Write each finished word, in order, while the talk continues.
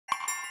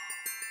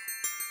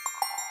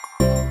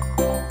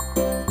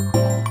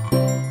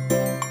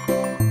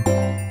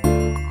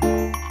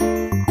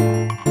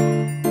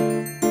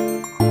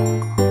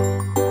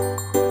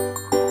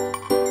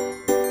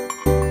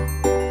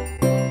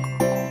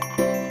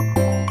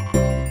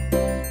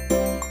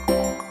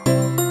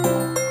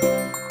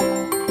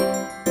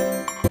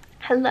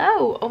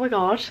Hello. Oh my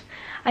god.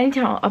 I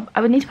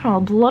would need to put on a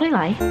bloody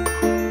light.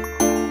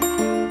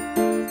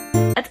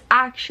 It's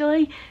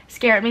actually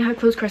scared me how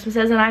close Christmas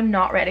is, and I'm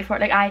not ready for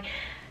it. Like, I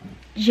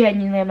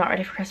genuinely am not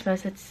ready for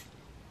Christmas. It's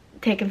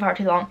taken far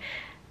too long.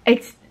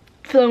 It's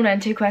flown in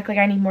too quick. Like,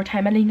 I need more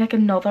time. I need like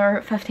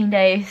another 15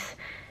 days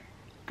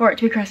for it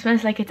to be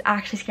Christmas. Like, it's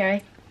actually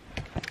scary.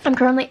 I'm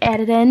currently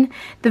editing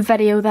the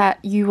video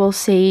that you will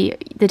see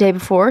the day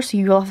before, so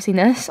you will have seen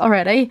this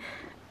already.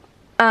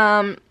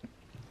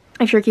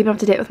 If you're keeping up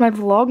to date with my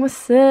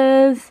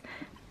Vlogmases,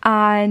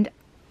 and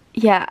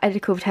yeah, I did a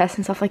COVID test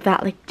and stuff like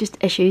that, like just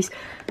issues.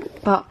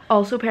 But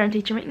also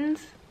parent-teacher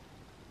meetings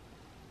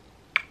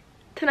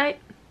tonight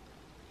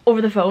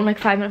over the phone, like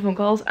 5-minute phone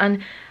calls,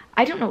 and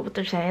I don't know what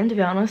they're saying, to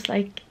be honest.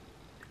 Like,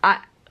 I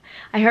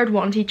heard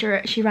one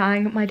teacher, she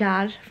rang my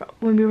dad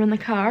when we were in the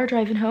car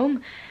driving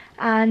home,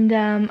 and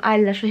I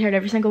literally heard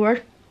every single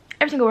word,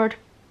 and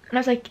I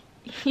was like,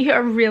 you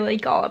are really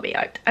calling me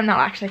out. I'm not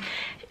actually.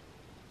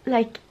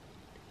 Like,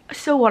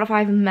 so what if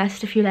I've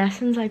missed a few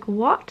lessons? Like,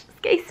 what?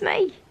 Excuse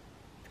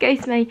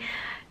me.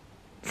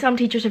 Some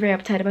teachers are very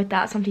uptight about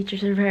that. Some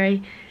teachers are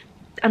very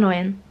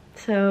annoying.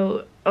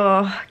 So,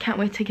 oh, can't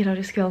wait to get out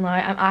of school now.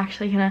 I'm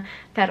actually kind of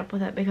fed up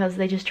with it because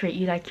they just treat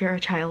you like you're a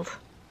child.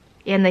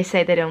 And they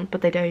say they don't,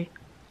 but they do.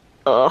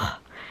 Ugh.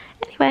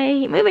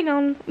 Anyway, moving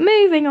on.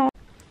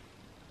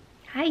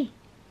 Hi.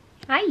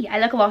 I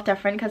look a lot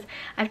different because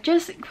I've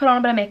just put on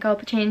a bit of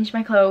makeup, changed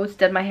my clothes,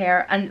 did my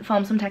hair, and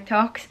filmed some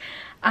TikToks.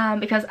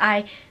 Because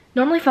I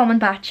normally film in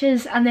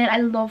batches, and then I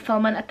love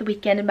filming at the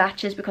weekend in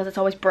batches because it's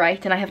always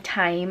bright and I have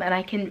time and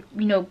I can,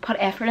 you know, put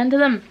effort into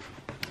them.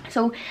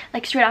 So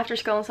like straight after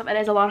school and stuff, it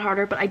is a lot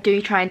harder, but I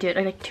do try and do it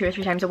like 2 or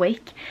 3 times a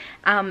week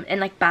in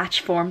like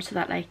batch form, so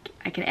that like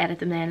I can edit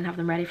them then and have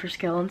them ready for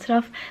school and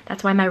stuff.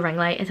 That's why my ring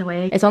light is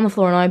away. It's on the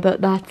floor now, but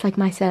that's like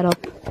my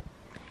setup.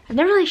 I've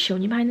never really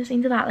shown you behind the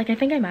scenes of that. Like, I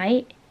think I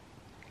might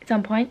at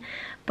some point,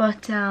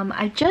 but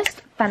I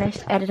just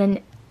finished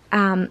editing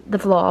the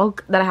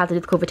vlog that I had to do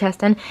the COVID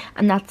testing,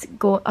 and that's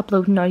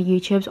uploading on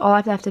YouTube. So all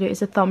I've left to do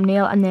is a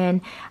thumbnail, and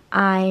then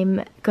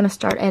I'm gonna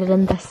start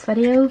editing this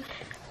video.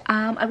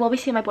 I will be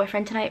seeing my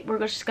boyfriend tonight. We're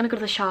just gonna go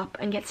to the shop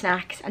and get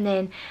snacks, and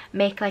then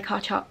make like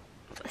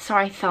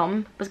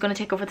Thumb was gonna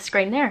take over the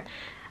screen there.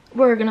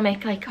 We're gonna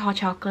make like hot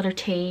chocolate or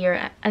tea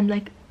and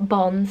like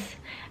buns,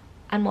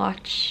 and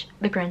watch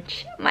The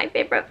Grinch, my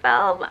favorite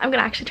film. I'm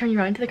gonna actually turn you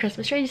around to the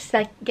Christmas tree just to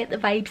like get the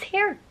vibes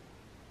here.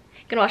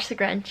 Gonna watch The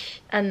Grinch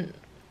and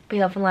be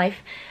loving life.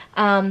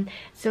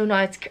 So now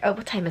it's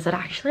what time is it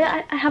actually?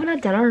 I haven't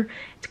had dinner.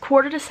 It's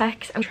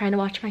 5:45. I'm trying to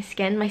watch my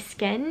skin. My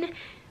skin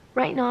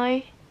right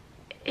now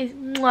is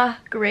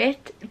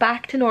great,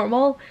 back to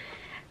normal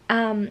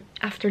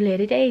after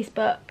Lady Days,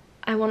 but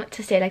I want it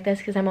to stay like this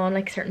because I'm on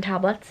like certain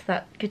tablets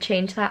that could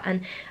change that,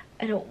 and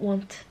I don't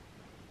want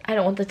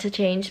it to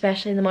change,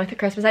 especially in the month of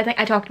Christmas. I think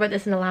I talked about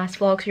this in the last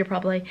vlog, so you're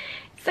probably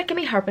sick of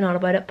me harping on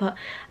about it, but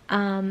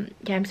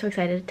yeah, I'm so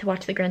excited to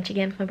watch The Grinch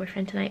again with my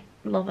boyfriend tonight.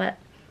 Love it.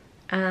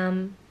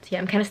 So yeah,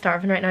 I'm kind of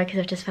starving right now because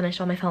I've just finished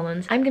all my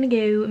filmings. I'm gonna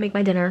go make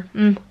my dinner.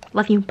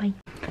 Love you, bye.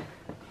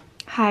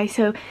 Hi,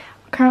 so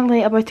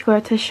currently about to go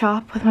out to the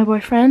shop with my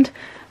boyfriend.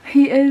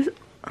 He's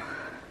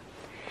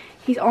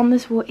on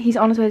his way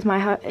to my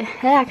house.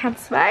 I can't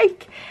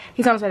speak.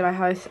 He's on his way to my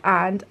house,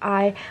 and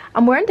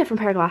I'm wearing a different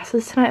pair of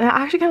glasses tonight, and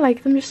I actually kind of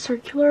like them, just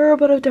circular, a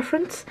bit of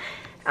difference.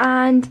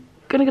 And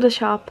gonna go to the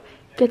shop,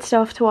 get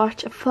stuff to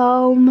watch a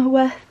film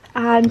with,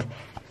 and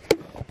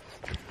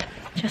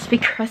just be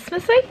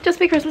Christmassy.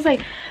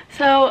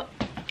 So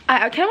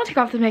I kind of want to take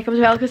off the makeup as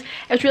well because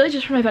it's really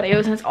just for my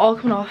videos, and it's all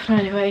coming off now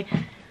anyway.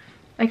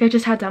 Like, I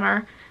just had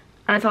dinner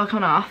and it's all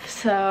coming off,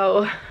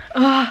 so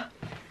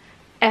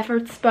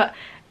efforts. But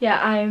yeah,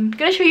 I'm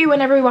gonna show you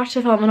whenever we watch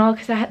the film and all,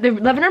 because the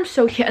living room's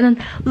so cute. And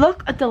then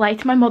look at the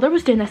lights. My mother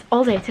was doing this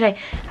all day today,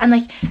 and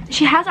like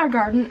she has our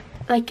garden,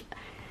 like,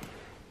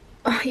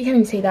 oh, you can't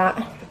even see that.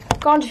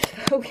 God,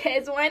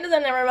 focus. Why does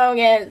it never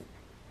focus?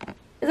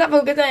 Is that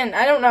focusing?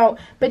 I don't know,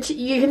 but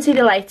you can see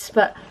the lights.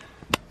 But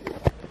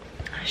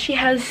she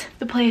has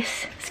the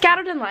place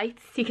scattered in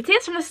lights. You can see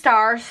it's from the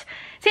stars.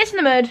 See it's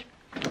in the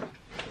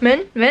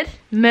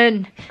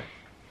moon.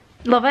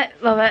 Love it.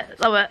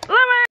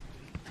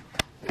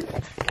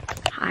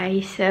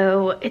 Hi,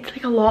 so it's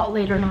like a lot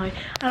later now,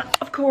 and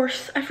of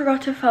course I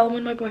forgot to film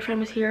when my boyfriend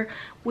was here.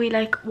 We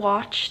didn't even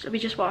watch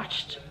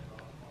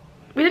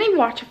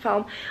a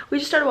film, we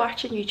just started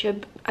watching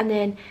YouTube, and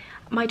then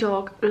my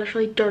dog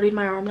literally dirtied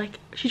my arm. Like,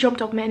 she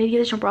jumped up me. I need to get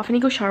this jumper off. I need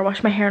to go shower,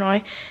 wash my hair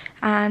now,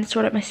 and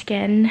sort out my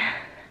skin.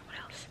 What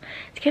else?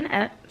 It's kind of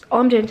it. That's all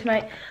I'm doing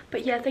tonight.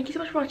 But yeah, thank you so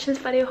much for watching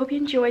this video. Hope you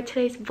enjoyed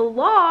today's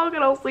vlog,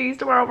 and I'll see you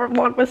tomorrow for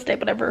Vlogmas Day,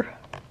 whatever.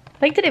 I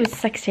think today was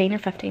 16 or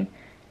 15.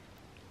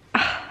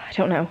 I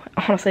don't know.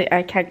 Honestly,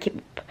 I can't keep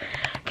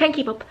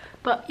up.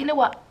 But you know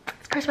what?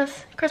 It's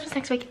Christmas. Christmas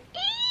next week.